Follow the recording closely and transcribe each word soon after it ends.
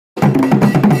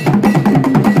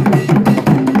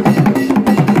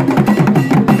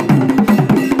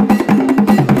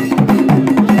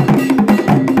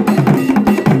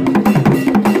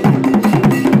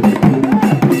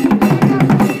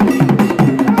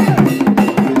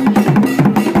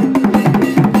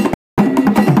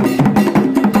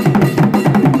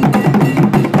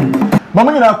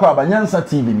kwa banyansa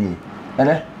TV ni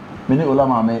ene me ne ola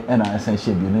Maame e na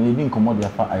essential bi ne ni nkomo de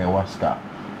afa ayahuasca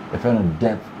e fe no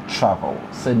depth travel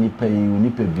se ni pay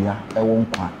unipe bia e won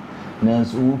kwa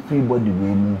nanso wo free body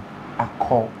we mu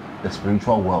akọ the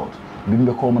spiritual world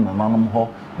bimbe ko na nanom ho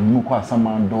mu kwa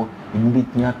samando bimbe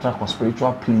nya track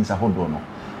spiritual planes ahodo no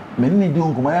me ne di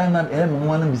nkomo ya na e me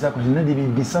wana bisa question na di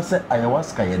bisa se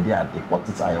ayahuasca ye de ade what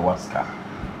is ayahuasca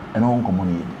and on nkomo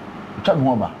ni twa me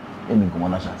ho ba e me nkomo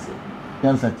na chance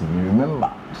Yansa TV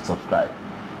remember to subscribe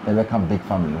and become big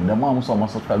family the more so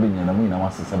must subscribe in na mu na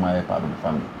wase se my part of the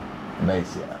family bye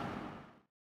sia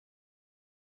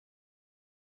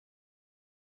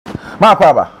ma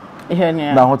kwaba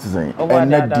na what is saying and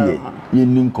na die you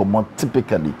nin komo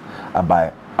typically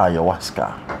about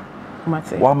ayahuasca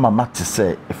wa mama to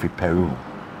say if Peru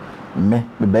me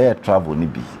be travel ni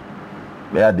bi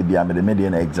be ade bi am the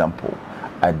an example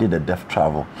I did a deaf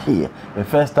travel here the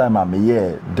first time I'm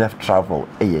here deaf travel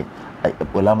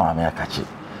ola Maame akachi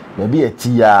maybe a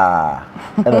tia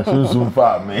and soon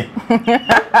for me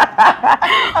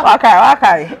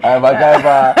wakai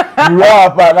you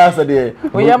are that's the day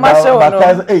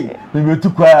we me too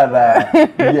quiet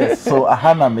yes so I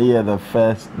had me the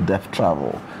first deaf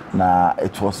travel now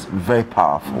it was very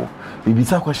powerful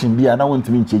bibisa question bi ana want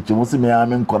me ncheche mo se me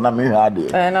am nko na me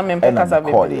hade na me mpekasa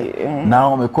bebe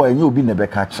now me call enye obi na be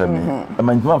ka kire me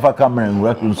ma ntuma fa camera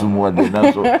nwura kunsum wode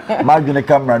na so ma dwene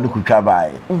camera no kutwa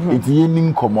bai enti ye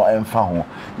nim komo emfa ho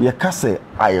ye ka se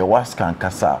ayahuasca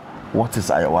nkasa what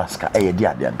is ayahuasca e de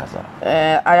ade nkasa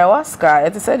ayahuasca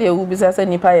it said you bisa se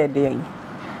nipa ye de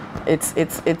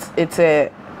it's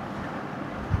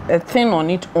a thing on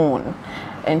its own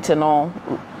and no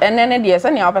and then the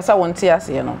send your person won't see us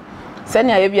you know send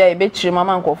your bia e be chiri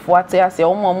mama nkofo ate ase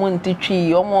omo mo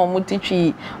ntitwi omo mo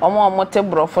titwi omo mo te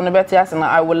brofo no beti ase na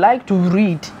I would like to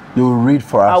read you read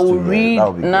for us I will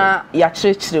read na ya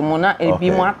chiri mo na ebi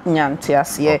mo nyante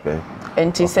ase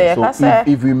and he say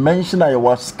if we mention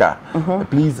ayahuasca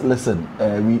please listen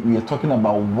we are talking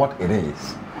about what it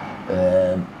is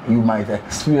you might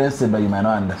experience it but you might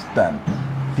not understand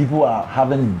people are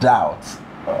having doubts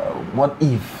what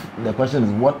if the question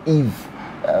is what if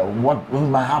what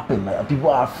might happen people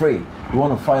are afraid you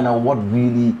want to find out what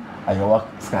really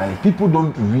ayahuasca is. People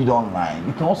don't read online.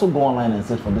 You can also go online and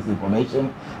search for this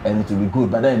information and it will be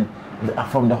good but then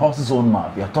from the horse's own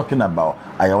mouth we are talking about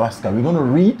ayahuasca. We're going to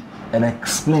read and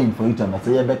explain for you to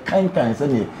understand yeah but kind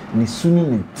say ni sunu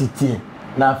ni titi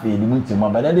na fe ni muntima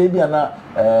but then they be na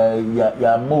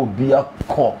ya mo bi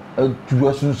akọ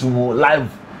tuwa sunsumo live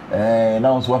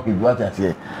now so what people what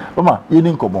say mama you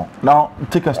didn't come on now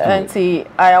take us to anti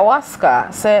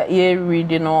ayahuasca say ye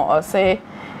reading or say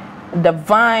the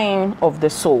vine of the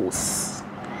souls.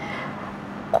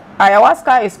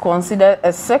 Ayahuasca is considered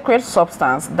a sacred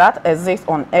substance that exists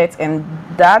on earth and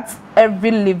that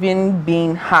every living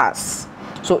being has.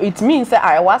 So it means that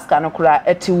ayahuasca no kura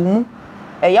etiwumu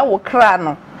eya wo kra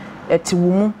no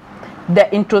etiwumu.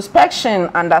 The introspection,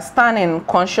 understanding,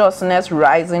 consciousness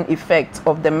rising effect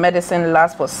of the medicine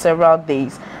lasts for several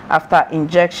days after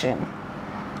injection.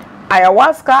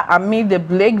 Ayahuasca amid the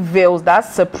black veils that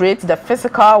separate the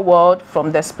physical world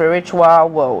from the spiritual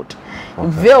world. Okay.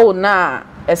 Veil na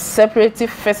a separate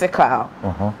physical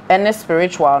and a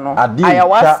spiritual no.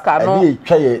 Ayahuasca no. Adi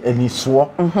twa eni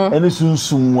so eni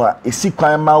sunsumu a esi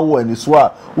kwan ma wo eni so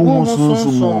a wo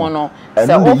sunsumu no.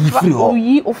 Se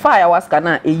ofa ayahuasca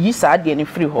na eyi sa de eni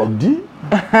free ho.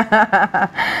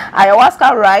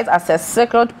 Ayahuasca rises as a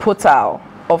sacred portal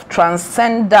of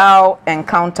transcendental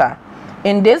encounter.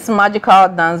 In this magical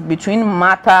dance between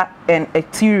matter and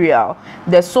ethereal,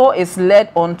 the soul is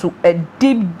led onto a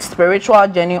deep spiritual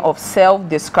journey of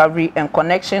self-discovery and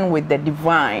connection with the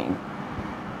divine.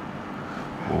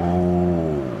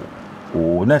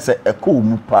 Oh, na say eko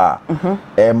mu pa.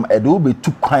 Edo be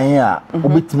tu kwan a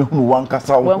obetime hunu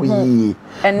wankasa wo yi.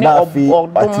 Na fi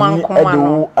atini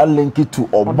edo alinki to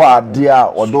oba ade a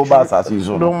odo ba asase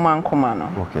so. Do man kuma no.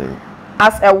 Okay.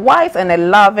 As a wise and a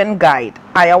loving guide,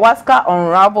 ayahuasca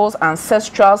unravels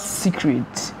ancestral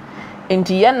secrets.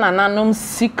 Inti yen nananom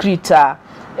secreta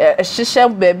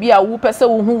hihye baby a wo pese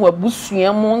wo hu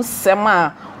wabusua mu nsem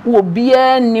a wo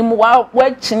bia nim wa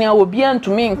chine obi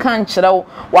antumi nka nkyere wo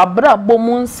wabra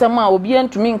bomu nsem a obi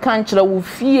antumi nka nkyere wo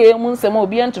fie mu nsem a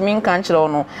obi antumi nka nkyere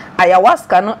no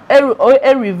ayahuasca no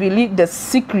reveal the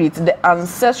secret, the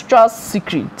ancestral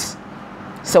secret.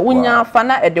 So unya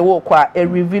fana edewo kwa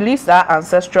reveals that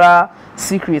ancestral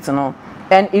secret no,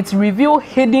 and it's revealed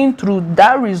hidden through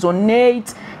that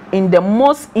resonate in the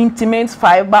most intimate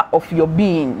fiber of your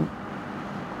being.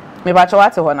 Me ba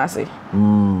chawate hona say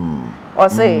or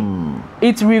say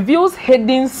it reveals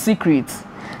hidden secrets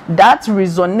that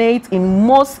resonate in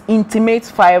most intimate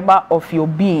fiber of your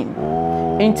being.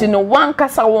 Into no one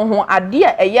kasa wo ade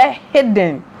a eye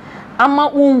hidden ama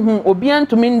unhu obi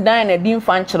antumi ndan na di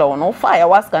mfa nkyerɛ no fa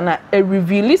ayahuasca na e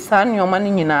reveal san nyoma no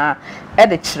nyina e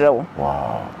de kyerɛ wo.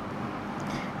 Wow.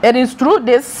 It is through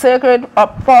this sacred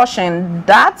portion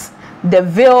that the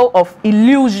veil of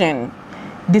illusion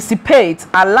dissipates,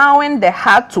 allowing the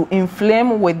heart to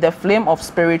inflame with the flame of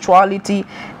spirituality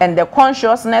and the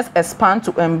consciousness expand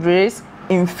to embrace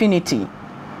infinity.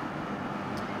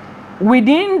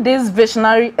 Within this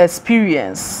visionary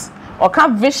experience, or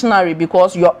can't visionary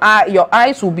because your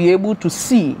eyes will be able to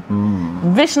see.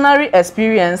 Visionary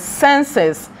experience,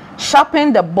 senses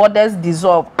sharpen, the borders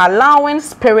dissolve, allowing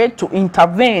spirit to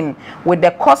intervene with the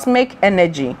cosmic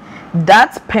energy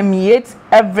that permeates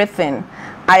everything.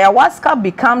 Ayahuasca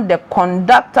becomes the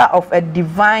conductor of a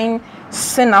divine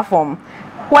synaphum,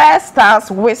 where stars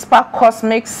whisper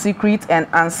cosmic secrets and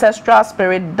ancestral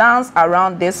spirit dance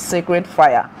around this sacred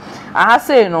fire. I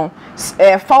say, you know,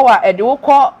 fire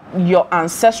educate your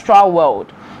ancestral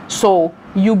world, so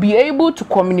you'll be able to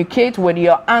communicate with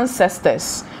your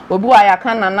ancestors. Obi wa yaka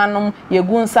nananom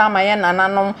yegun sama ye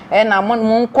nananom e na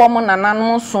mon kom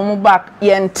nananom som back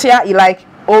yentia like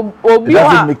obi wa. It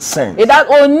doesn't make sense. It does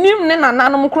onim ne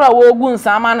nananom kura wo gun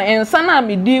sama na ensa na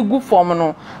me di gu form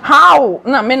no how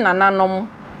na me nananom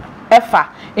efa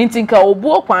intinka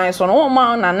obu kwan so no wo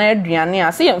ma nana aduane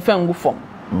a se ye mfa ngu form.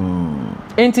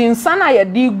 Intinsa na ye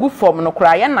di gu form no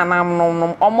kura ye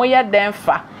nananom omo ye den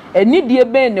fa eni die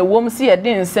be ne wom si ye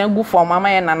den nsan gu form ama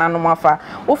ye nananom afa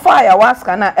wo fa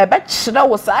ayahuasca na ebe kyerɛ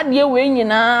wo sa de we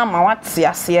nyina ma wate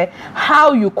ase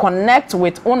how you connect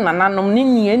with nananom ne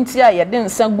nie nti a ye den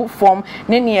nsan gu form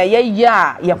ne ne ye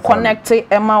ya ye connect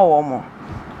ema wo mo.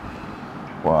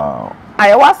 Wow.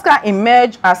 Ayahuasca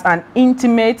emerged as an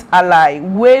intimate ally,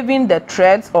 weaving the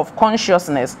threads of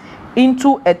consciousness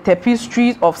into a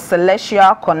tapestry of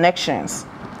celestial connections.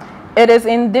 It is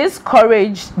in this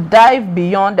courage dive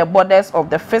beyond the borders of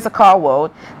the physical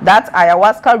world that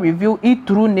ayahuasca reveals its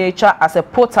true nature as a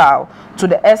portal to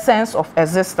the essence of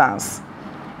existence.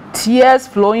 Tears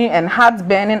flowing and hearts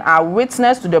burning are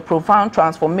witness to the profound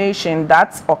transformation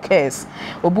that occurs.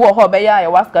 Obu oho be ya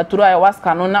ayahuasca through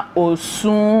ayahuasca no na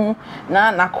osun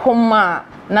na nakoma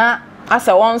na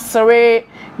asa won sere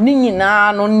ni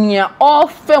nyina no nia all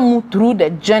fem through the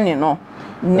journey no.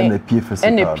 And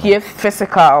the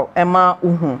physical ema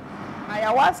uhu.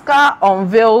 Ayahuasca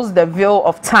unveils the veil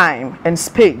of time and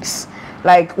space.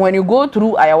 Like when you go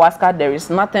through ayahuasca, there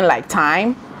is nothing like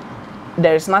time.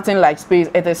 There is nothing like space.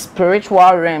 It is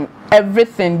spiritual realm.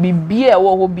 Everything be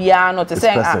not to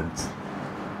say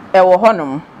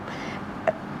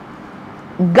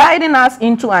guiding us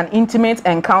into an intimate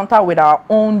encounter with our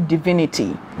own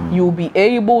divinity. You'll be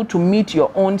able to meet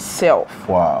your own self.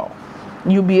 Wow.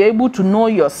 You'll be able to know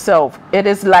yourself. It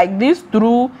is like this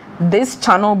through this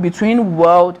channel between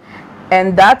world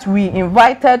and that we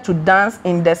invited to dance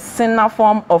in the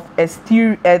synaphum of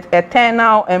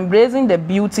eternal, embracing the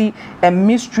beauty and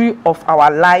mystery of our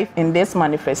life in this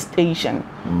manifestation.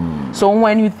 So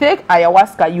when you take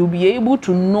ayahuasca, you'll be able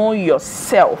to know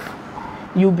yourself.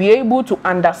 You'll be able to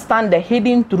understand the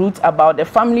hidden truth about the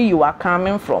family you are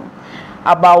coming from.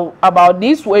 About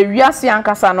this way,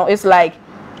 it's like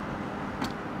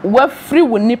we're free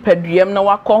with nipedrium na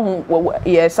wako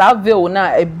yes veil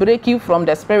na a breaking from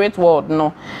the spirit world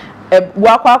no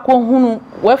wako hunu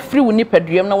we're free with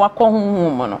nipedrium na wako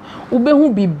hunu no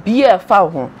ubehu bibia fa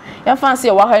ho ya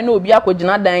fancy wa ha na obi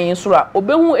akogina dan yin sura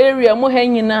obehu area mo ha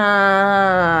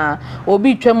nyina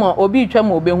obi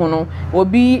twam obehu no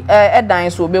obi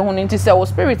edan so obehu nti say wo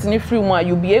spirit ni free mo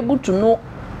you be able to know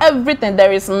everything.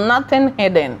 There is nothing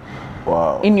hidden.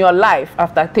 Wow. In your life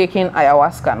after taking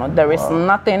ayahuasca, no, there is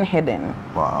nothing hidden.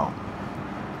 Wow.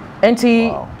 And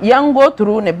young go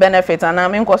through the benefits, and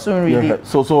I'm in question really. Yeah.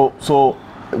 So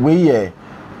we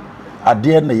at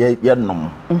the end ye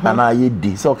nom and I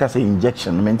di so can say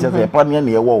injection. I mean just a pan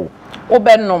ye wo.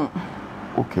 Obenum.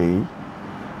 Okay.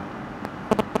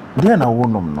 Then I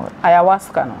won't nom no.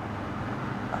 Ayahuasca no.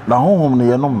 Na home ne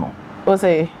ye nom no. O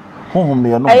say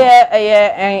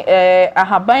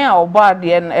ahaban a oba de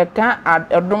e ka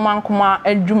adoma nkoma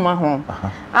adwuma ho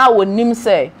a wonim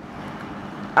say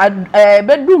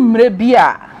bedu mre bi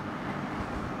a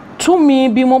tumi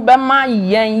bi mo be ma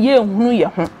yen ye hunu ye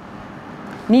ho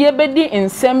ni ye bedi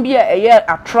nsem bi a ye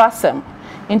atrasem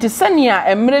nti sania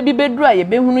emre bi bedu a ye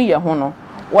be hunu ye ho no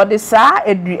wode saa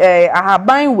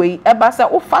ahaban we eba se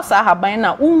wo fa saa ahaban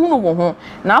na uhunu wo ho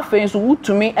na afei so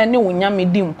wutumi ene wonyame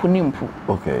di mpu ni mpu.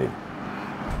 Okay.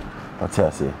 What's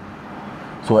I say?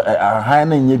 so a high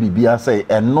na nye bibia say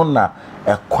eno na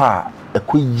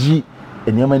ekwayi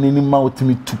enema nini ma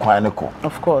otimi tu kwan ne ko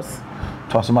of course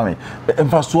to so mame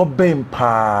emfa so ben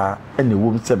pa ene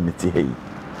wo mse meti hey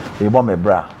e bo me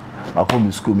bra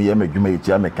akọ school me ye madwuma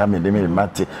etia me ka me de me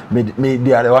mate me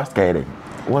di ayahuasca ere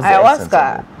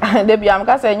ayahuasca de bia am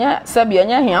ka se nya se bia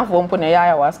nya hiafo mpo na ya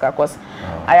ayahuasca cause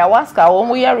ayahuasca wo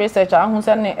mu ye research ahun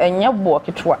se ne enye bo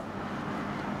ketwa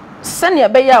se ne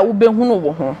be ya wo behunu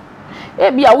wo ho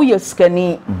e bia wo ye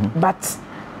skani but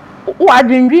wo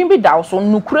adwendwen bi da so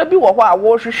nukura bi wo ho a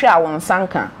wo hwehwe a won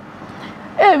sanka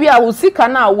e bia wo sika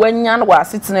na wanya na wa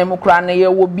setena mu kura na ye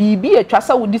wo bibi etwa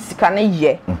sa wo di sika na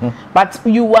ye but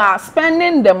you are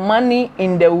spending the money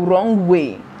in the wrong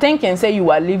way thinking say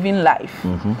you are living life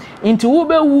into wo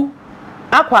bewu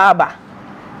akwa aba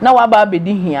na wa ba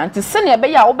bedi hia nti se ne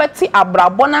be ya wo beti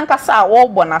abrabo na nkasa a wo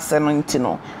bo na se no nti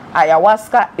no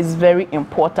ayahuasca is very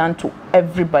important to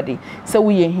everybody. So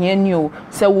we hear you,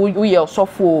 so we are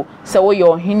sofo, so we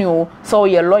are hinu, so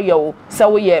we are loyal,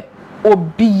 so we are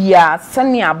obia,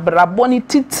 senia braboni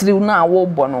titri na wo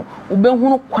bono. Ube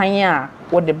hunu kwanya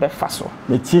what the befaso.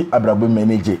 Meti abrabo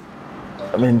manage.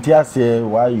 I mean,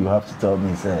 why you have to tell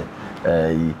me say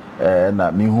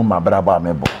na me hu mabrabo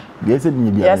amebo. Yes,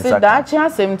 that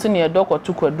chance him to near doko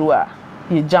tukwadua.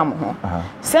 Ye jam ho.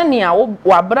 Senia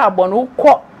wa brabo no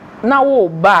ko na wo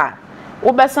ba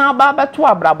wo besan ba beto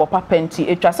abrabo papenti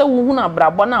etwa se wo hu na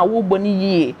abrabo na wo boni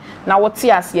yie na wo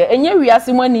te ase enye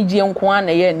wiase mo anigye nko an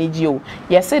na ye anigye o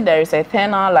yes there is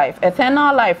eternal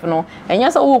life no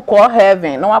enye se wo call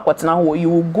heaven na wakotena ho you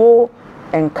will go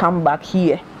and come back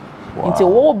here. Nti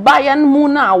wo ba yan mu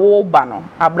na wo ba no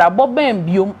abrabo ben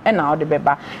biom e na wo de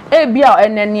beba e bia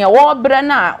enene wo bre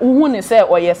na hu ni se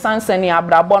oye sansani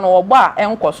abrabo no wo ba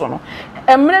enkoso no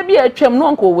emre bi atwam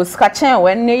no nko wo ska chen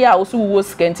wenne ya wo so wo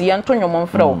ska nti ye nto nwom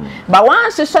mfrɛ ba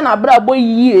wan hyehye na abrabo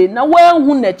yie na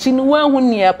wanhu na chi ni wanhu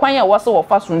ni ekwan ya wo so wo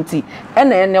fa so nti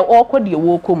ene okode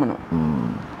wo kom no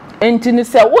enti ni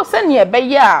se wo se ne ebe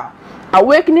ya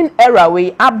awakening era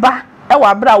we aba e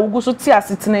wa bra wo gu so ti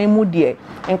asetena mu de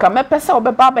nka mepese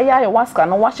obeba ba ya ayahuasca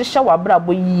no wa hyehye wa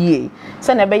brabo yie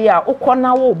se ne be ya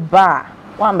ukona wo ba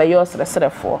wa mbe yo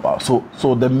sresrefo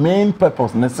so the main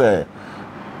purpose ne say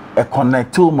e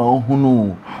connect to ma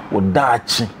hunu wo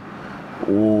daachi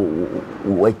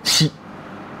wo achi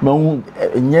ma hu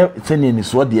enye se ne ni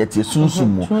so de atie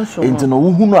sunsumu enti no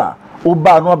wo hunu a wo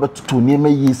ba no abetutu ne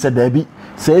mayi se da bi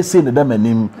se ne da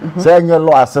manim se enye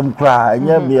lo asem kra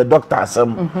enye me doctor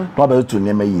asem no abetutu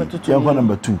ne mayi yenko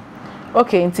number 2.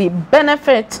 Okay, the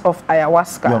benefits of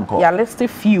ayahuasca. Yeah, let's a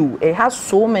few. It has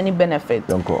so many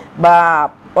benefits.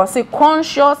 But also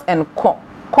conscious and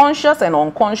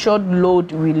unconscious load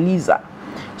releaser.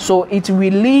 So it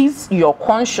releases your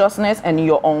consciousness and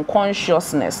your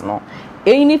unconsciousness. No,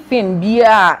 anything be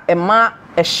a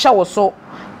shower so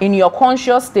in your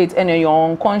conscious state and in your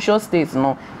unconscious state.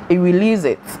 No, it releases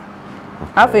it.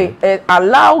 Okay. It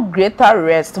allow greater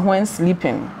rest when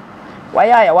sleeping. Why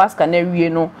ayahuasca ne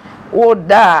no?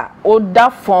 Oda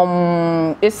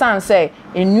from esan say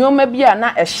enyoma bia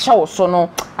na ehye so no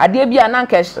ade bia na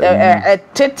nka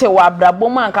tete wa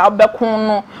brabo man ka obekun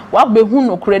no wa behu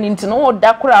no kura ni ntino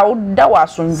oda kura oda wa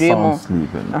sondwe mu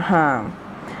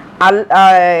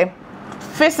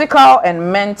physical and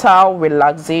mental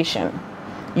relaxation.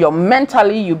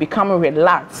 Mentally you become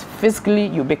relaxed, physically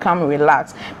you become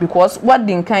relaxed because what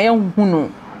din kan ye hu no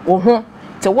wo ho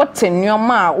te what in your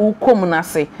ma u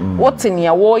komunase what in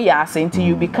your warrior until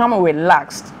you become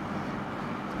relaxed.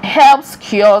 Helps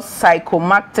cure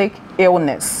psychomatic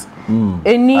illness.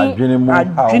 Any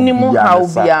adrenal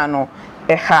haubiano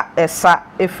esa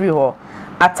efriho.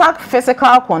 Attack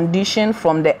physical condition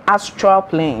from the astral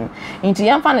plane. Into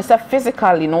yamfa ne say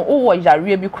physically no o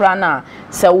yare bi kra na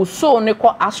se wo so ne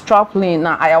ko astral plane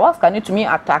na ayahuasca ne to me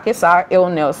attack esa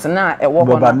illness na e wo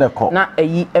na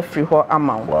eyi efriho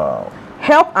ama. Wow.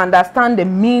 Help understand the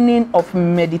meaning of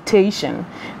meditation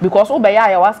because obaya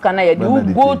ayahuasca na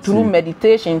you go through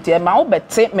meditation tie ma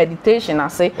obete meditation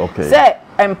ase say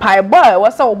empire boy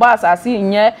was so bass as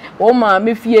nye o ma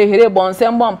me fie here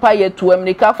bonsem bon pa ye to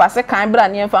america fa se kan bra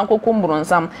ne mfa nkokombron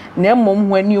na mom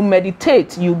when you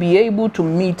meditate you be able to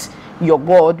meet your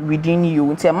God within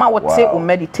you tie ma what say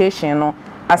meditation no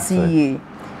asiye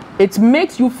it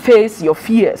makes you face your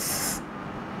fears,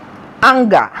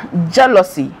 anger,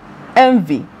 jealousy,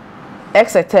 envy,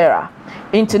 etc.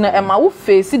 Internet ema wo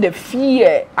face the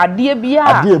fear ade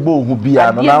bia bo hu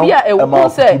bia no na ema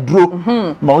say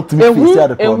ma o timi face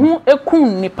ade ko ehu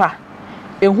ekun nipa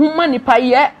ehu ma nipa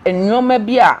ye enyoma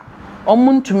bia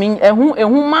omuntumi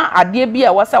ehu ma ade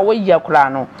bia wasa wo ye kura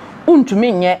no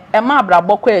untumi nye ema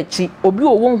abrabọ kwa echi obi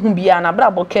o won hu bia na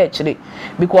abrabọ ka echire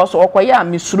because okoye a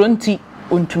misuro nti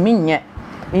untumi nye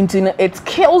nti it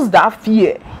kills that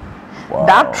fear,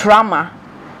 that trauma,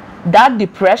 that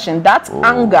depression, that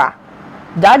anger,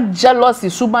 that jealousy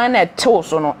suban na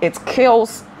so no, it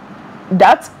kills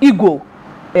that ego,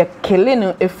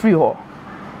 killing a free her.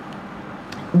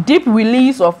 Deep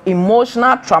release of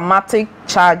emotional traumatic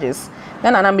charges.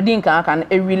 Then anamidin can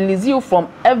release you from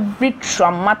every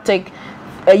traumatic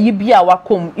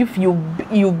if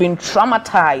you've been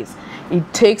traumatized,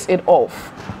 it takes it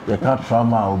off. You can't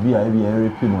trauma or be a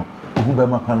pino. Who be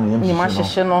my can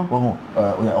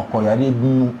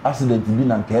accident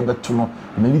bin and cable to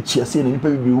many cheers and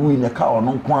in a car or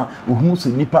no quan who's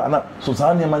in Nipa so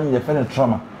Sanya man in the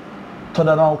trauma.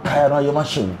 Toda Kaya your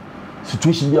machine.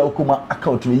 Situation be Okuma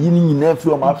account to yin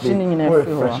nephew of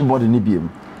fresh body nibium.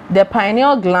 The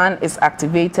pineal gland is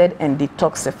activated and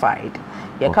detoxified.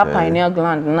 Your pineal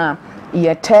gland na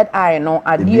your third eye no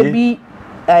adie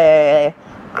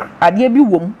bi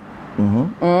wom.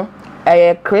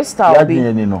 Crystal bi.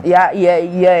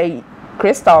 Yeah,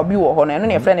 crystal bi wo ho na no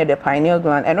na friend the pineal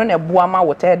gland and no na boa ma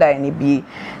wo third eye ni bi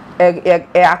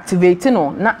activate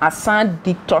no na asan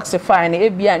detoxify na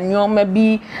ebia nyoma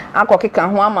bi akokeka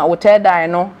ho ama wo third eye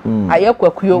no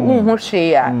ayekwakuo unhu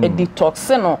hwe a detox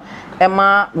no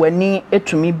ema wani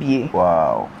etumi bie.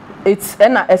 Wow. It's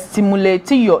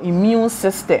stimulate your immune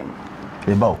system.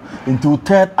 Eba into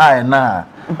third eye na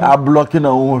a blocking na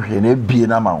unhwe na bie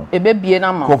na ma wo. Ebe bie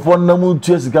na ma. Kofo na mu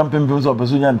tuesi kampempem so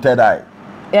person nya third eye.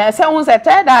 Yeah, say won say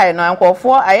third eye no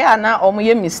ankofo aya na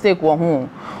omoye mistake wo ho.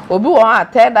 Obi wo a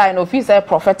third eye no fi say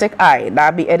prophetic eye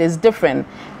that be it is different.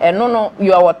 And no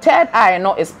your third eye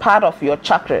no is part of your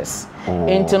chakras.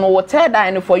 Into no third eye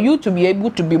no for you to be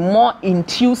able to be more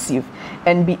intuitive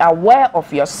and be aware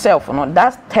of yourself.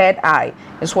 That third eye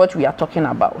is what we are talking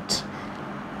about.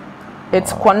 It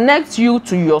connects you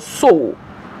to your soul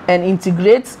and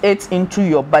integrates it into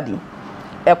your body.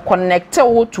 A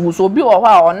connector to so be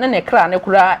or ne kra ne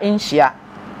kura inshia.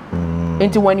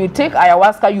 Until when you take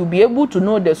ayahuasca, you'll be able to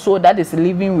know the soul that is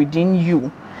living within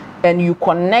you, and you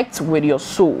connect with your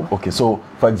soul. Okay, so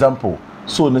for example,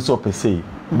 soul neso per se,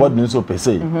 body neso per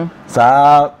se.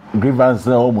 Sa grievance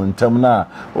na o montem na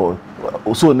o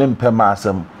so ne mpem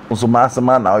asem, so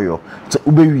masem na yo. So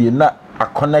ubewie na a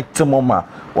connect mama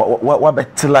what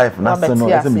better life na se no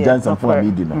ese me jansan for me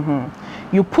di no.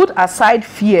 You put aside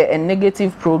fear and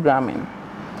negative programming.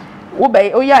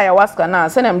 Oya ayahuasca na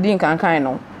se na mdi nkankan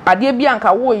no. Ade bia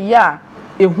nka wo ya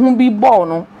ehun bi ball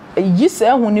no eyi se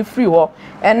ehun ni free ho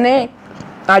ene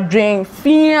adwen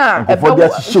fia ebe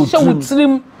show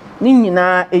trim ni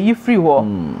nyina eyi free ho.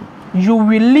 You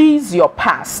release your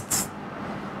past.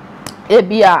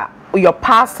 Ebia your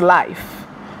past life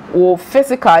or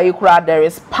physical ekura there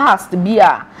is past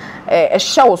bia a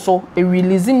show so a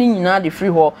releasing ni nyina the free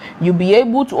ho. You be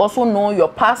able to also know your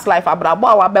past life abrabo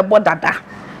a wabebo dada.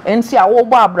 Enti a wo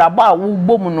bo abraba a wo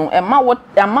bom no ema wo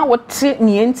te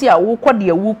ni enti a wo kode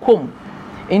a wo kom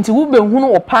enti wo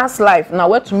behunu wo past life na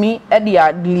what me e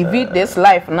dey live this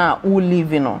life na wo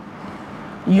live no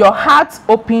your heart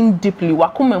open deeply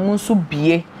wakoma mu so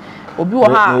bie obi wo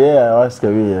ha yeah ask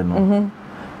away no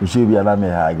you should be ala me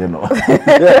ha again no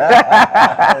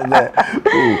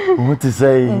what to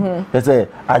say they say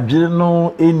adwene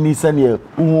no eni sane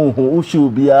who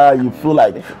should be you feel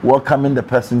like welcoming the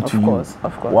person to you.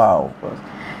 Of course. Wow. Of course.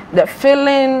 The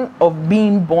feeling of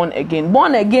being born again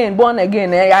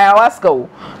ayahuasca,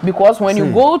 because when you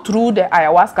go through the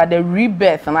ayahuasca, the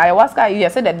rebirth, and ayahuasca you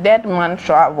say the dead man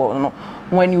travel no.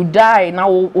 When you die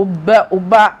now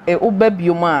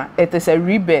it is a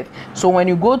rebirth. So when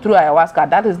you go through ayahuasca,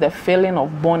 that is the feeling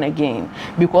of born again,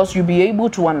 because you'll be able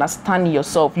to understand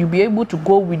yourself, you'll be able to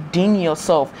go within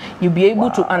yourself, you'll be able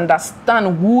to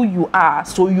understand who you are,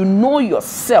 so you know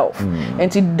yourself. And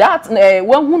to that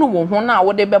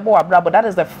that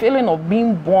is the feeling of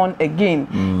being born again.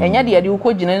 And yet the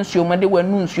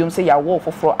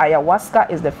ayahuasca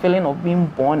is the feeling of being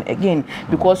born again,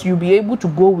 because you'll be able to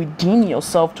go within yourself,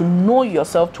 to know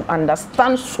yourself, to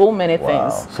understand so many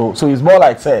things. So it's more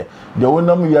like say the one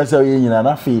number you say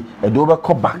na fi e do be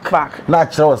come back na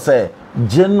kire say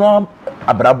general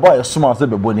abrabo e suma say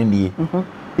be boni nie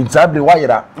intabli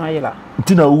wayira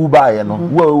ntina wu ba ye no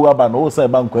wu aba no say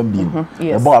ba nkwan bi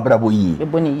e bo abrabo yi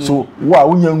so wa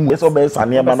unya nwu so be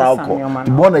sane ba na alko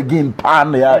born again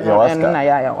pan ya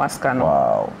ayahuasca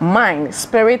no. Mind,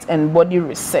 spirit and body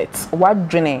reset. What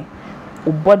dreaming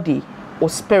body or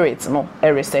spirit no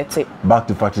reset it back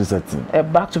to factory setting.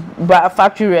 Back to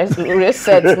factory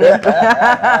reset.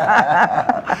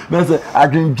 I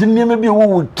dream maybe who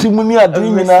would timuni a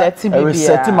dream reset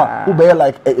who be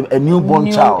like a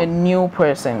newborn child, a new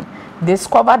person.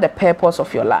 Discover the purpose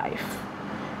of your life.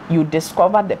 You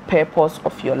discover the purpose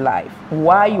of your life.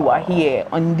 Why you are here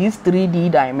on this 3D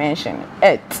dimension,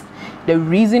 Earth. The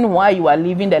reason why you are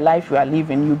living the life you are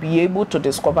living, you'll be able to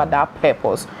discover that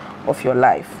purpose of your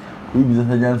life. We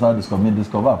discover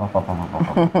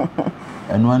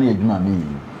and one year me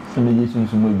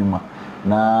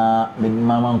na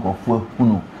mama nkofo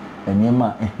hunu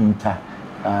enema ehinta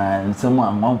and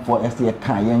someone for ST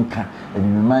kan yenka e bi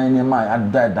man nema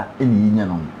adada eni nya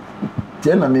no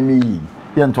tie na me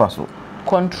ye nto aso.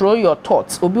 Control your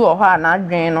thoughts. Obi wo ha na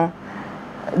adwen no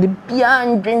the bia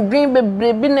ndwen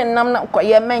bebrebe ne nam na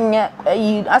koye menye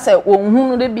ase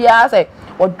ohunu de bia ase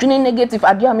odwene negative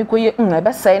ade amekoye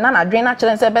ebe say na adwen na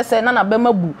kire say ebe say na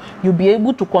bemabu. You be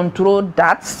able to control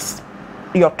that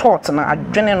your thoughts na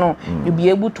adwene no you be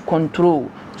able to control,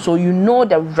 so you know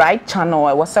the right channel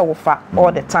I was say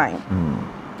all the time.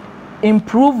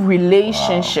 Improve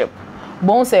relationship.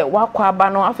 Bon say wakwa aba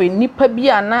no afa nipa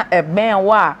bia na eben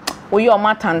wa oye o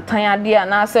matantan ade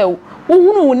na say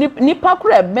uhunu nipa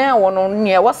kura ben wo no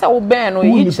ne wo say wo ben no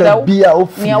yi kire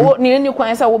wo ne ni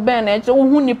kwan say wo ben na kire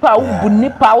uhunu nipa wo bu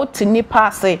nipa wo ti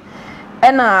nipa say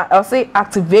and I'll say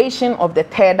activation of the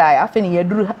third eye. I think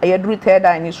yedru third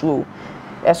eye ni so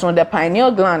as on the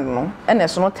pineal gland no and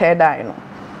as no third eye no.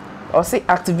 I'll say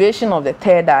activation of the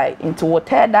third eye into what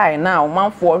third eye now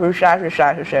man for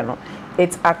hwehwa no.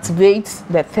 It activates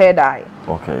the third eye.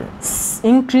 Okay.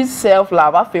 Increase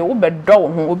self-love. I feel obi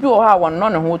o ha won no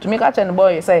ne ho to make a chen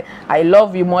boy say I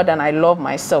love you more than I love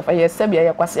myself. I say be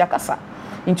yakwasi akasa.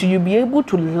 Until you be able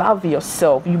to love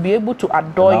yourself, you be able to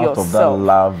adore and out yourself. Of that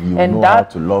love, you and know how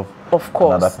to love of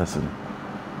course another person.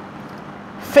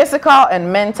 Physical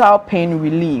and mental pain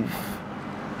relief.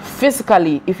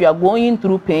 Physically, if you are going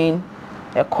through pain,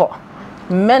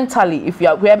 mentally, if you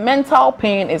are where mental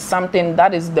pain is something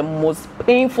that is the most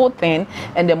painful thing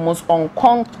and the most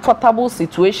uncomfortable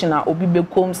situation obi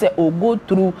become say or go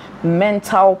through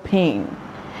mental pain.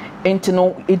 And you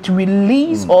know it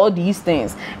release all these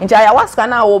things. Into ayahuasca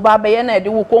na oba be na de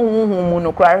wo ko huhu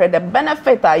no kra the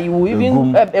benefit are you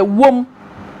even a womb.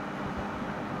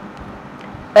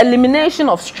 Elimination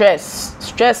of stress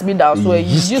be that so you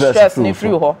use stress in free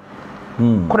ho.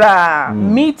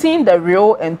 Meeting the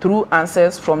real and true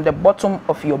answers from the bottom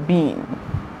of your being.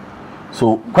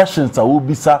 So questions that will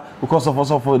be sir because of us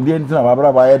for the anything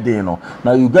about day no.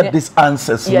 Now you get these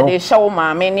answers. Yeah, they show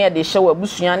Maame, near they show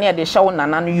Abusuan, near they show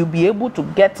Nana. You be able to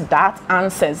get that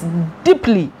answers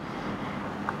deeply.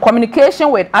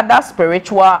 Communication with other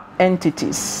spiritual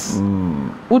entities.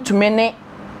 Utumene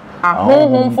a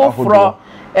home for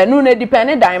and no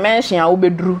dependent dimension I will be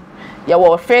drew.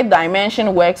 Your faith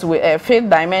dimension works with a faith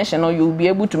dimension, or you'll be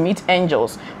able to meet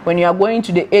angels. When you are going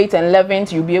to the 8th and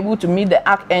 11th, you'll be able to meet the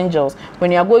archangels.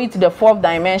 When you are going to the 4th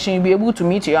dimension, you'll be able to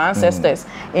meet your ancestors.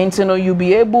 And you know, you'll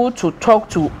be able to talk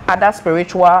to other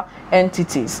spiritual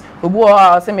entities. You'll be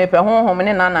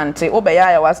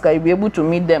able to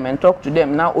meet them and talk to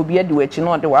them. Now,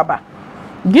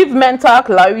 give mental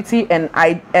clarity and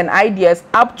ideas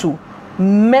up to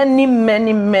many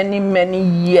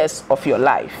years of your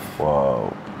life.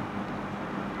 Wow.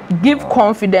 Give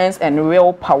confidence and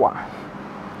real power.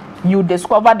 You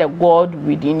discover the God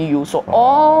within you. So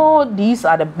all these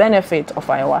are the benefits of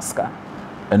ayahuasca.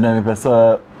 And then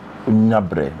person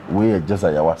nyabre we just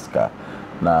ayahuasca.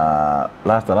 Na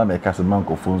last time I make a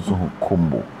manko funso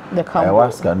combo. The combo.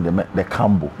 Ayahuasca and the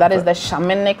combo. That is the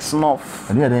shamanic snuff.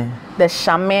 The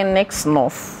shamanic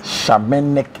snuff.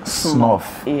 Shamanic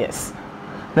snuff. Yes.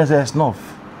 Let's say snuff.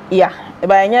 Yeah,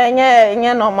 but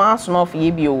yeah, normal snuff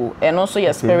yebio, and also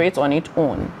your spirit on its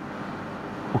own.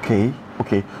 Okay.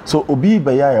 So obi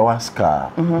by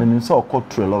ayahuasca, when you saw go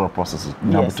through a lot of processes.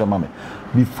 Yes.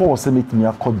 Before submit me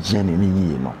a called journey,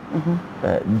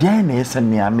 journey is a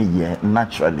me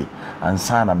naturally, and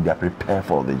son and be prepared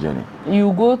for the journey.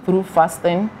 You go through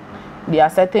fasting. There are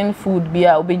certain food be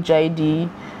a JD.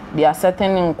 There are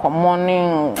certain in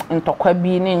commoning in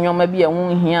Tokwabi, in your maybe a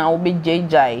wound here, obey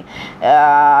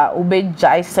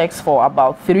jai sex for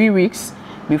about 3 weeks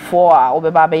before I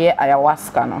obey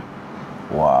ayahuasca. No?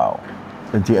 Wow.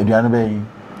 Until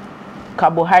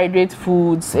carbohydrate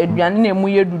foods, Adriana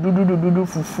Muye do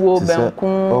fufu,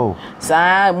 Benkun,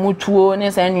 Sa Mutuo,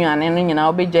 Nesanian, and you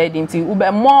know, be jade into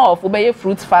Ube more of obey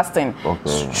fruit fasting.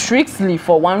 Strictly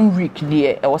for 1 week,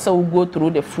 dear. I also go through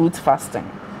the fruit fasting.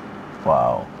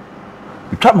 Wow.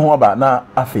 You come home about now,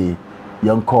 Afi,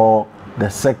 young call The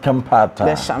second part.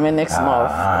 The shamanic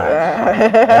snuff.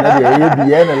 And then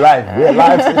the end of life. We're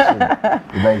live session.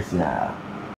 Yeah.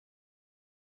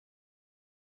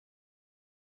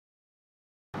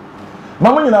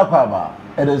 Mama, you know,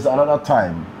 it is another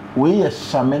time. We a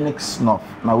shamanic snuff.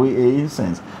 Now we a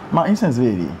incense. My incense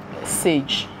baby.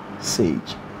 Sage.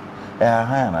 Sage.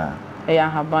 Hana.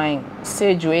 Haban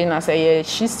sage we na say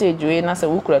she sage we na say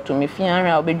wo kura to me fi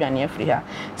anhwa obedwane afri ha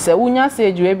say wonya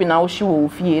sage we bi na wo hye wo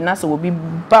fie na say wo bi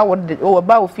ba wo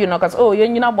ba wo fie no cause oh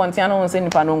yenyina bontia no say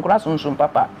nipa no nkura sunsun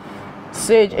papa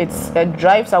sage it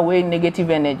drives away negative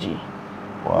energy.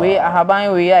 Wow. We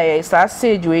haban we ya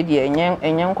sage we de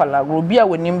enyen kwala gro bi a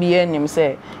wonim bi enim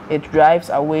say it drives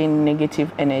away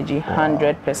negative energy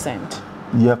 100%.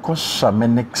 You call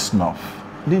shamanic snuff.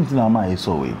 Didn't know my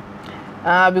so we.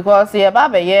 Because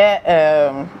baba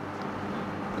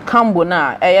cambo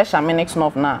na shamanic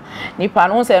snuff na nipa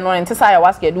no say no ntisa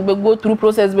ayahuasca do go through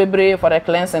process bebre for the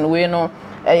cleansing we no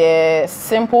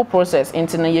simple process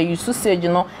into na you use sage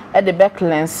no at the back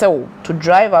cleanse to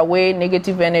drive away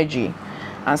negative energy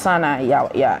and sana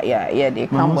the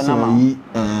cambo na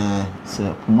ma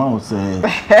say ma say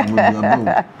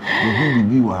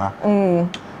we wa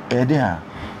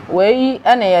we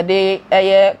ana de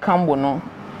cambo no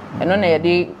eno na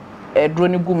yede edro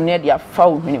ni gum na de afa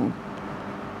ohwenem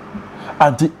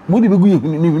anti mudi begu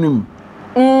ni hwenem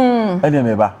ene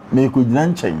meba me ko gina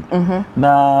nchen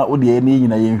na wo de ene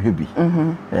nyina ye nhwe bi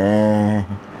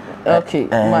okay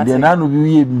de na no bi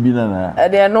wie bi na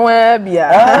de no bia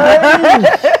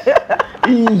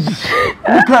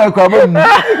uka kwa ba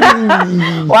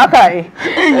wakai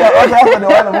ya o da fa de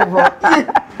wala mo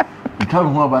nka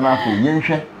ho ba na afọ ye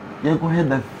nhwe you go ahead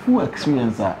the full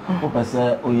experience what I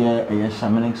say oh yeah a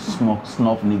shamanic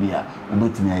snuff nibia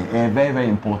very very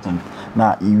important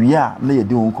now we are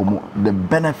the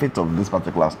benefit of this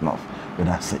particular snuff but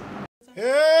that's it.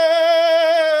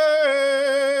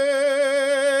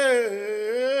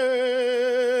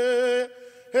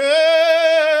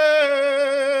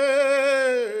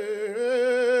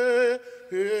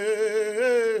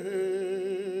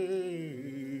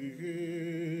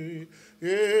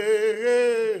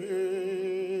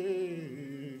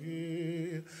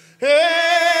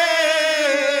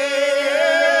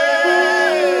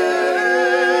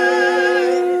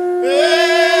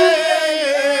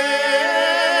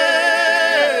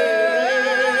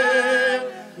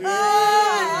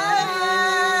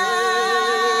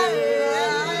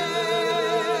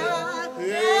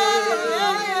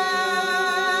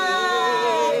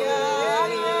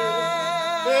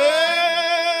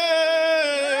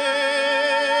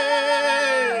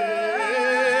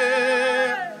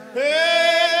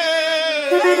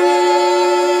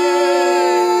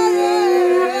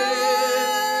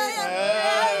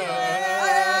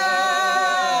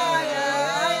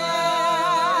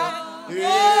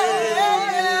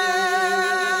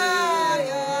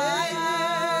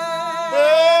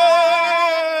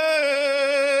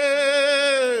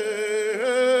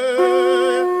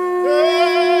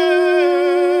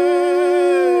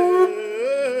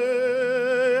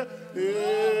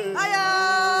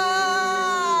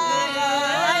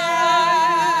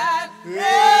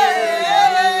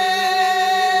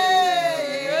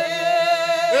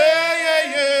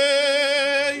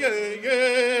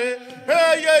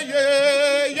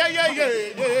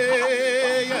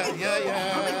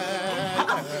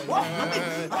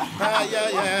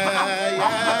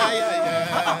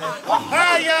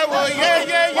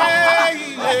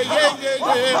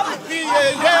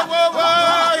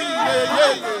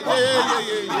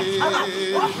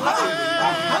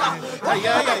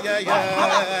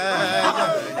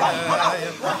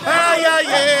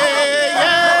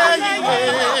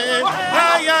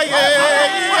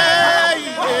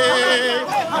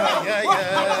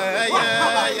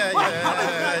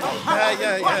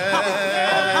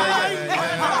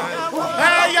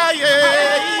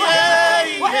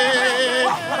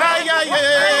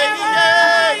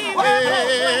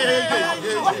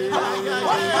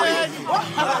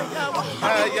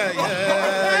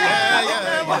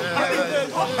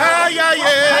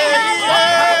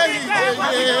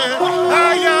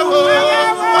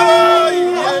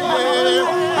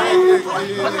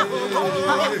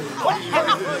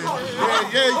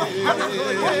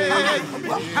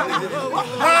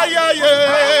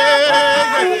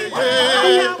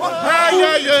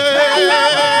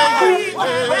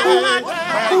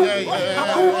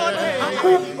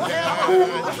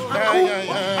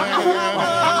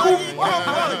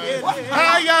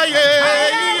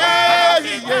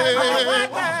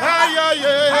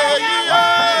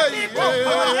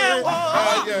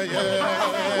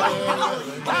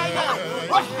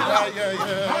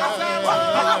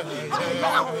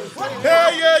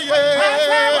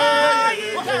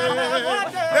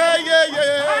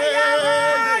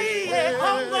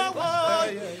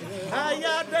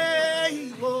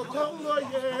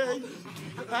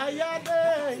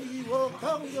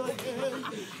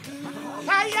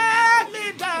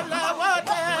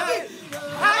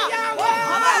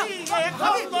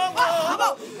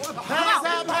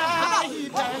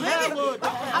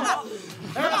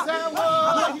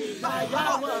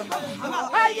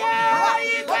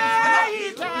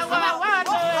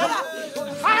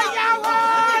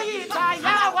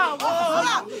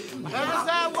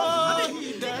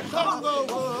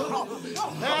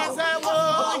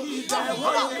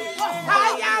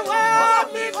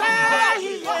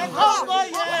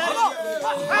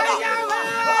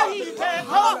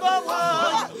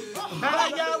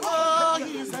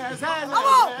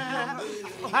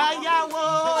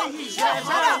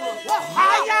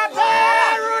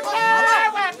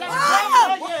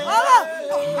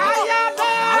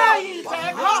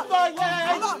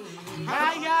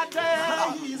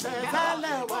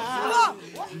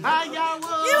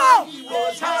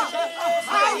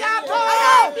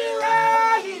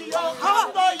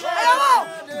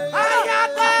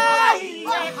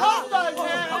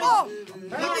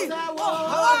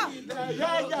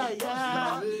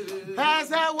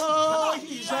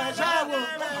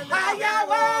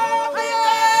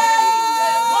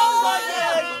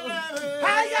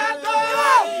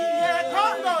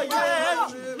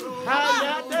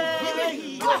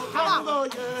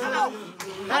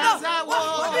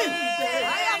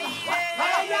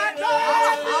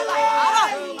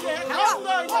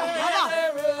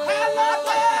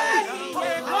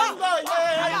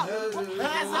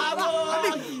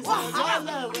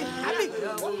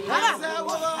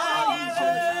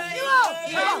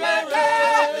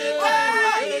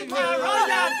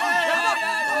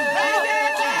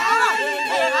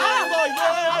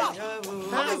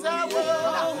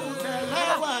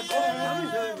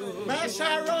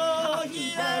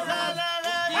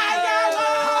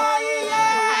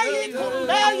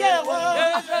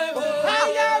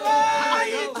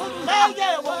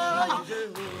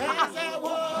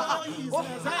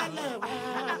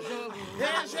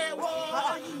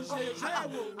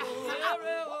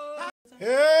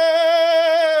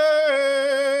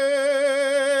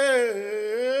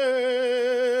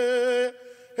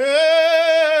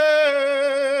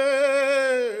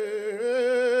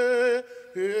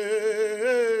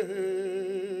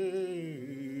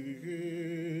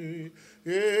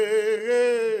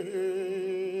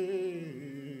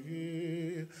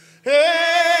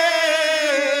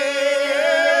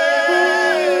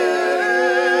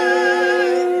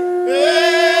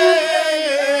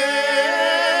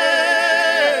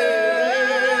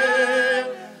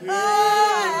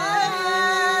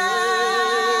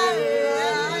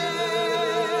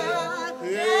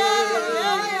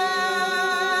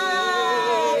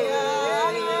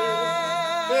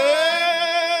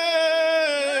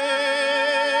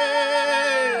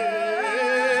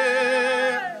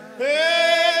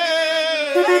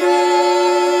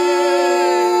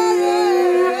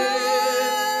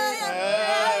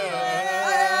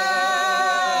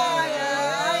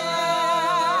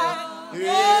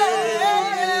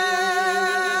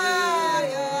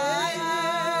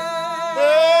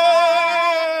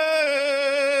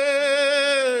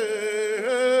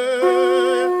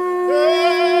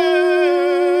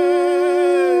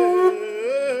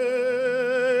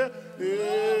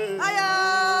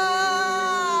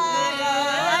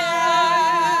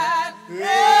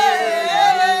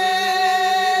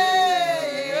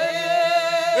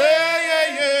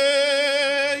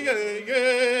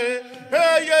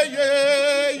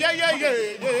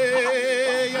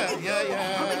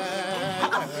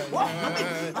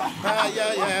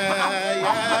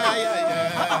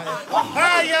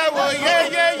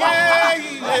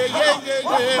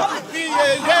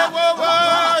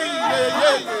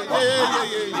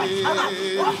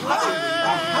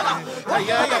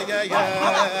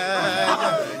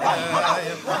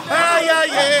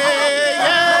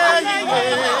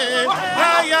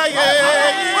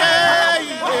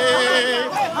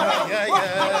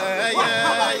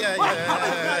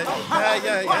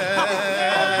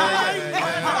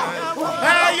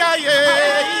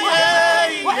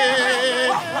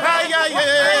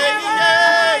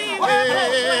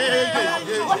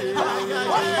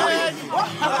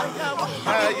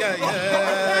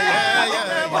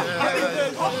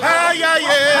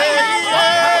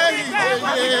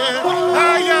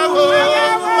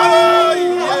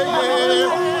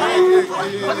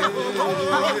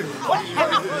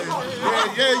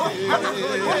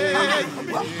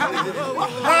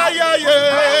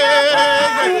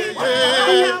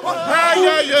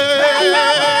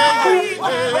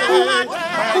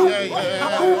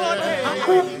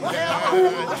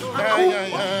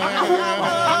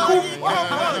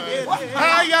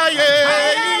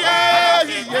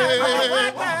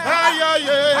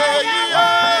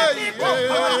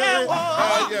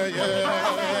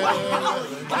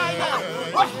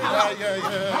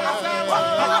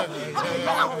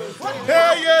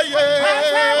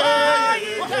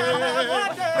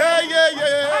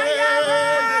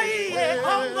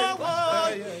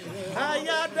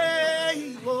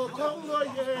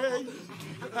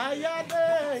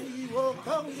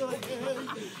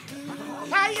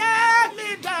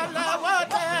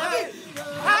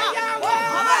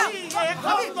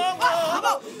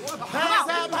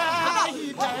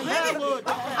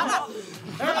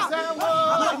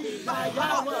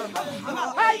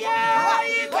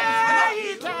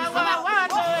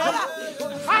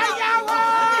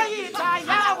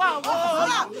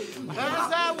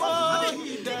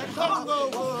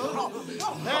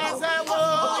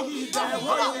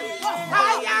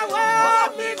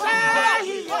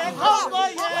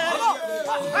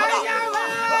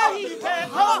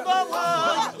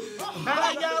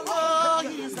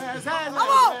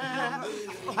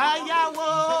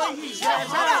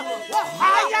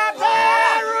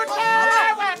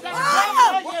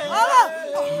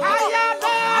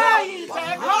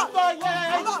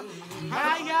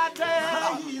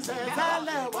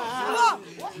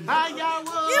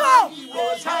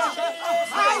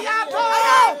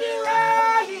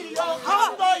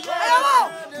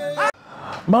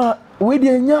 Ma, we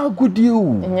dey nya good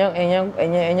you.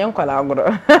 Enye kwala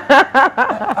agoro.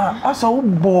 Asa wo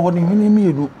bo ni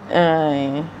mienu.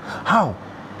 How?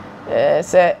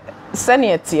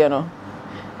 Senior tie no.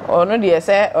 Ono de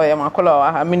se oyamakola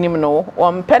wa ha minim no.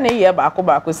 Wo mpene ye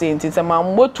baako se nti se ma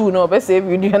mbotu no be se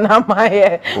video na ma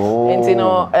ye. Nti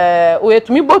no we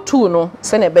tumi botu no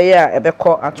se na be ye a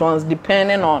ebekọ at once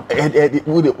depending on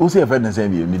who say friend say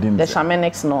be midim. The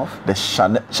shamanic snuff. The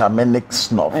shamanic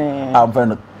snuff. I'm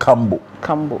friend Cambo.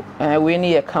 We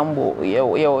need a Cambo.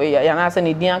 Yeah, na say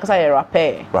ni din akasa ye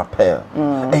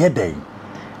rapper. Day.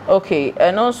 Okay,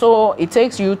 and also it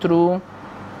takes you through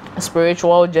a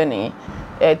spiritual journey.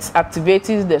 It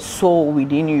activates the soul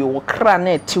within you. Okra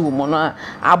na ti wo no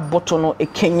aboto no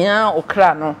ekenya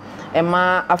okra no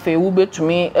ema afa ewube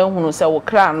tumi ehunu se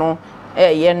okra no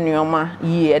ye nneoma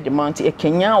yi e de mount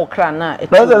ekenya okra na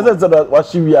what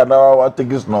she we are now what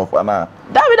take is no for na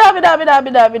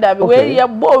David we ye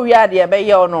bo wi ade be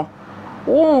ye no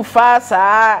wo mfa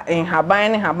saa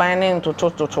haban ne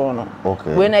ntotototo no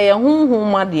we na ye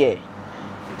hunhuma de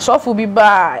sofu bi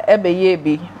ba ebe ye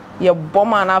bi ye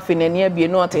boma na afi nani abie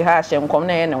no te ha hye nkom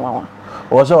na ye ne wawa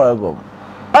o so wa go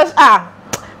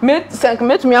me sank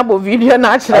me tumi abo video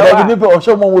na akire wa o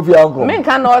so mo wo fi anko me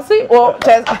kan no si o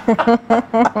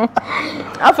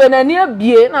afi nani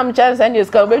abie na m chance and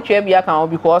ska betwa bia kan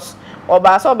because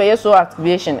oba so be so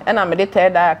activation and am the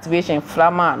third eye activation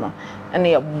flama no and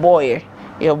ye boy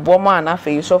ye boma na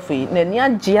afi so fi nani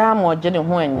agia mo je ne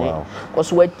ho enye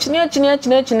because wa chine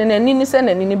nani ni se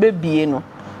nani ni be bie no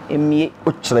emie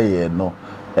o kire no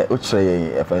o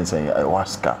kire e fa say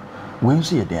ayahuasca when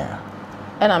see there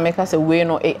and I make us say we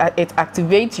no it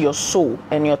activates your soul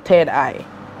and your third eye.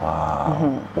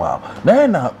 Wow.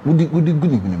 Na would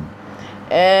good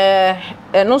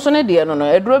no so ne de no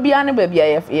edro bia ne ba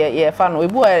bia ye fa no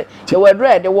ebu e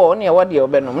wedro de wo ne wo de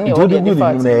obenom ne wo de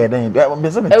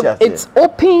it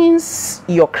opens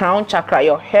your crown chakra,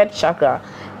 your head chakra,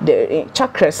 the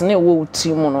chakras ne wo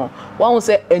ti mu no one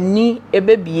say ani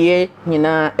ebebie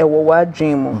nyina ewo wa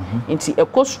adwen mu nti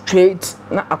eko straight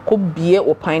na akobie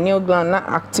o pineal gland na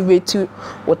activate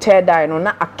o third eye no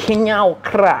na akenya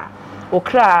okra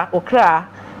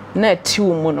na ti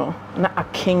mu no na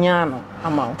akenya no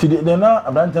ama ti de na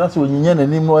abrantina so nyinya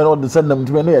nanim no de sendam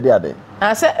ti me no ye de ade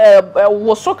ase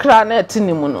wo sokra na ti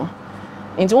ni mu no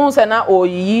nti won say na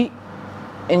oyi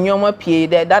enyoma pie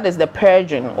that is the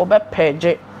purging obe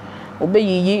purge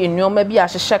obeyiyi enyoma bi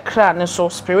ahehye kra ne so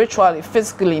spiritually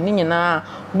physically ni nyina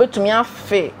obetumi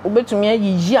afe obetumi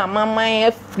ayiyi amaman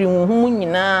afri humu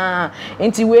nyina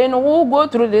nti we no we go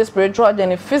through this spiritual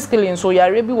journey physically so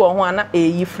yare bi wo ho ana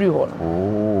eyi free ho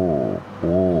no.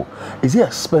 Is it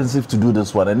expensive to do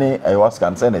this one? Any ayahuasca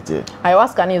and sanity?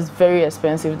 Ayahuasca is very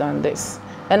expensive than this.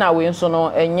 And I win so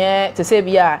no enye to say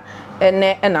bia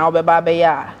ene na obeba be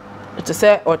ya to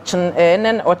say ochin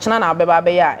enen ochina na obeba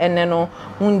be ya ene no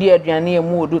hundi aduane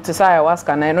emu odu to say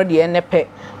ayahuasca na no de ene pe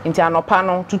nti anopa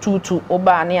no tututu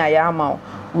oba ne aya ama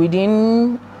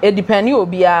within it depends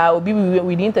obi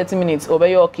within 30 minutes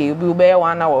obey okay obi obey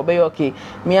 1 hour obey okay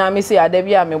me say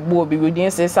adebia me bo obi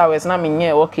within 6 hours na me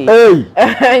nye okay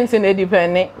anything it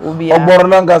depend obi ogboro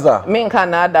na ngasa me nka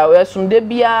na ada we sum de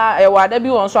bia e wa da bi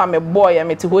won so am boy ya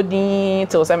me te hodin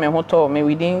till say me ho to me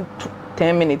within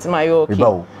 10 minutes my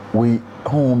okay we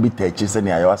home be teach say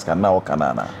ni ayahuasca na o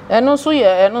kanana eno so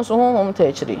home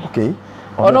teach ri okay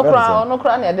ono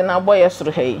kra na de na boy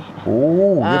suru hey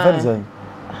you friend say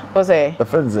what's it the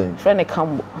friend say friend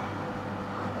Cambo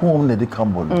home na de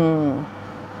Cambo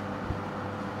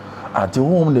at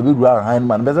home the big hand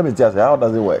man better me tell how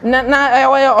does it work na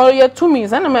or your to me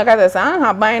na me ka say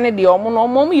ha ban ne de omo no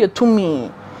omo ye to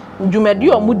me dwumadi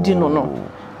omo di no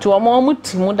to omo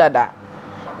ti mu dada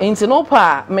enti no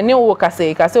pa me ne wo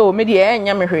kase o me de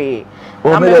enya me hwe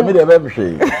o me de be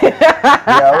hwe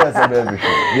ya we say be hwe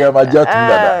ya ma jatu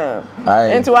dada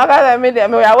ai enti wa ka me de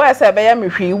ya we say be ya me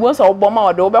hwe wo so obo ma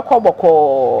o de wo be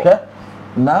koboko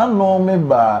na no me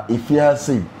ba ifia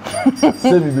say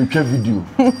say me be twa video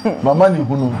mama ni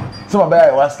hunu so ma ba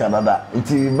ayahuasca dada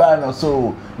enti ba na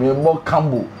so me mo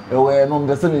Cambo e we no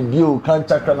me say me bio kan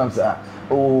chakra na say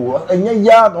oh enye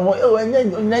ya no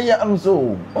enye ya am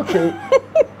so okay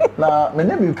na me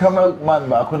ne be cameraman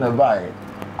ba ko na bai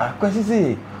akwasi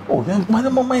say oh yan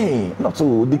man mama e not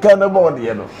so the kind of body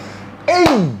you know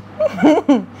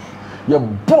your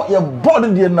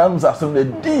body the na so asem na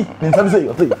di nsa say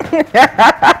you say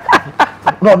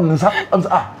no nsa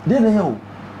dey na yo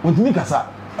wontimi kasa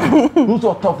no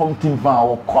so top from team fa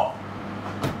wo ko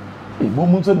bo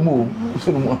mun so mo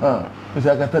ha so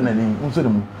akata na ni mun so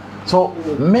mo so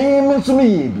me so me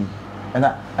yebi and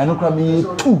I no cry me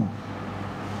too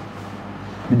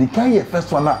the kind of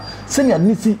first one na senior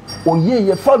nisi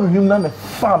oye fa no him na na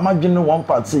fa madwene one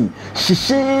part say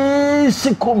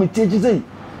she committee ji say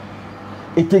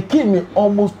it took me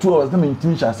almost 2 hours to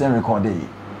finish and record it.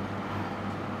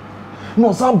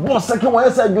 No, some boss second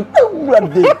one said you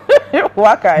every day.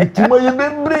 Wakai.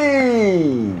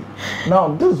 Now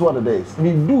this is what it is.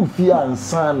 We do fear and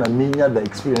sign and mean the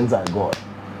experience I got.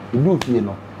 We do fear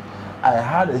no. I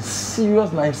had a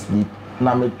serious night sleep.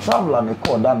 Now me travel and me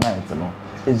call that night, you know.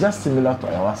 It's just similar to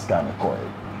ayahuasca and me call it.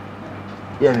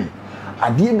 Hear me? I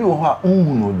did be wa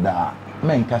no da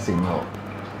men ka say no.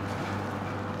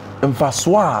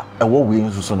 Mfaso a ewo we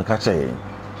nso so no ka che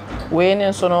we ne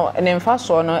nso no ne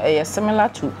mfaso no e similar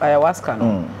to ayahuasca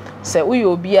no say we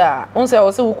obi a on say wo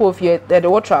se wo ko fie de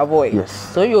wo travel yes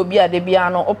so you obi a de bia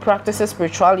no o practice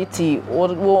spirituality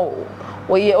wo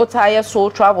ye o tire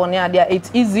soul travel ne ade it's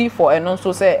easy for eno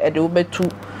so say e de wo betu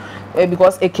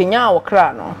because e kenya wo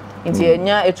kra no nti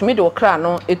enya etumi de wo kra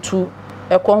no etu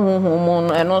ekọ honhom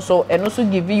no eno so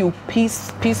give you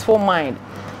peaceful mind.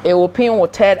 It will open your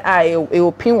third eye, it will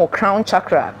open your crown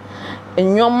chakra.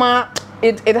 In your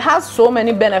it has so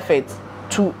many benefits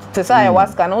to say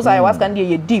ayahuasca. No, ayahuasca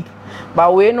is deep,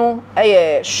 but we know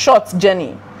a short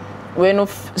journey. We know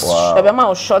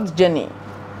a short journey.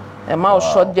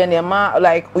 Short journey,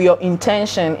 like your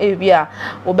intention. If you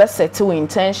are set to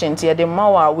intention, the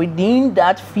more within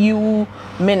that few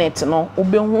minutes, no,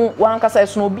 one can say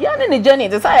no beyond the journey.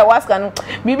 The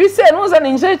ayahuasca, maybe say no, an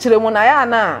injector,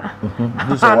 Munayana.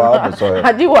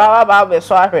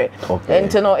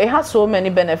 And you know, it has so many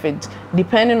benefits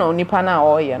depending on Nipana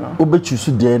or you know. Ubechu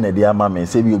Sudan, dear Maame,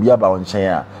 say you be about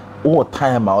share. What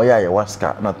time are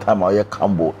ayahuasca, not time are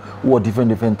Cambo, what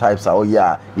different types are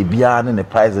Ibian and the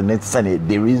price and it's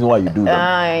the reason why you do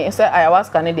that. So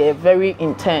ayahuasca they are very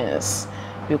intense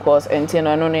because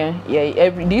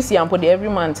this year put every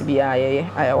month be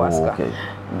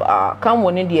ayahuasca. Come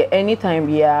on in anytime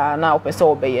be now person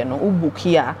obey no book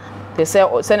here. They say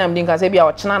send am dinka say bia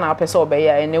o chena na person obey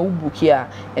and e book here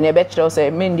and e be kire say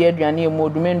men de aduane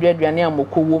modu men de aduane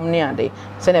amoko wom ne ade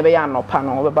say na be ya no pa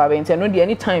no be ba be nti no de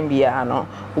anytime bia no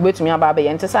obetumi aba be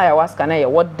nti say ayahuasca na ye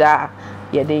woda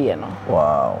ye de ye no.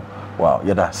 Wow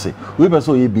yeah that's it. We be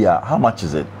so ye bia how much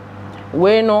is it?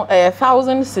 We know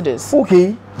 1,000 cedis.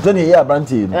 Okay. Then you hear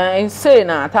brandy. Say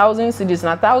na 1,000 cedis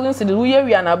na 1,000 cedis we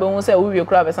hear na be won say we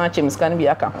kura be san chims kan bi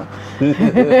aka ho.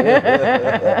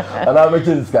 And I make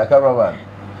this cameraman.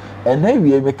 And then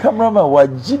we me cameraman wa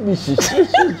jibi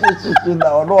shishi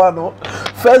na ono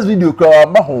first video kura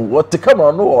ma ho what the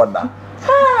camera no order.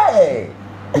 Hey.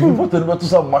 You put the to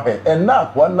some market and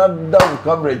now one not down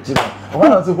camera chino.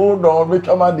 One say hold on me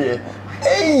come there.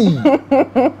 Hey!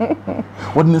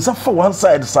 When it's for one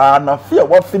side, sir, na fear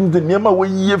what thing the name we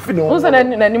ye fino. Who's an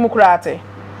animocrate?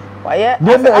 Why, yeah,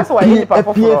 that's why you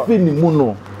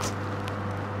muno.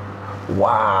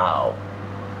 Wow.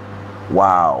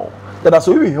 That's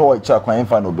why we hear each other quite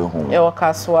fan of the home. Your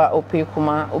caswa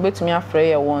opekuma, obetumi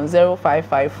afre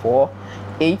 10554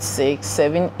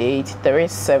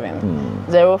 867837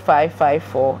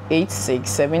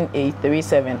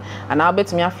 0554867837 and I'll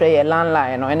bet me after your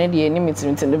landline or any day any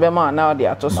meeting to the Bema now the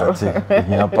atoso.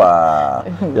 Yeah,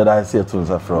 that's it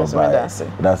to from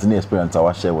that's an experience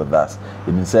I share with us.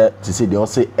 It means to say they all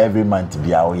say every month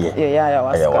be out here.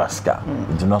 Ayahuasca.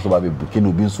 International baby booking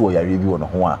will be so ya review on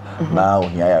one. Now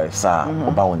here is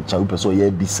about Chaupe so ye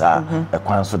bisa a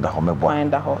quans with the home boy.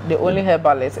 The only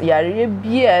herbalist. Ya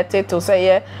be to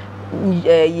say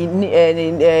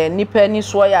nipa ni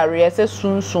so ya re se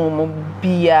sunsun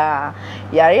bia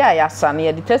yare ayasa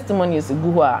na the testimony is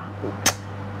go a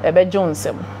ebe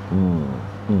jonsem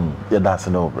yeah that's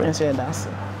no brain. Yes, that's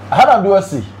how do I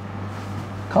see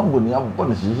come on you have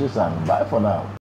bye for now.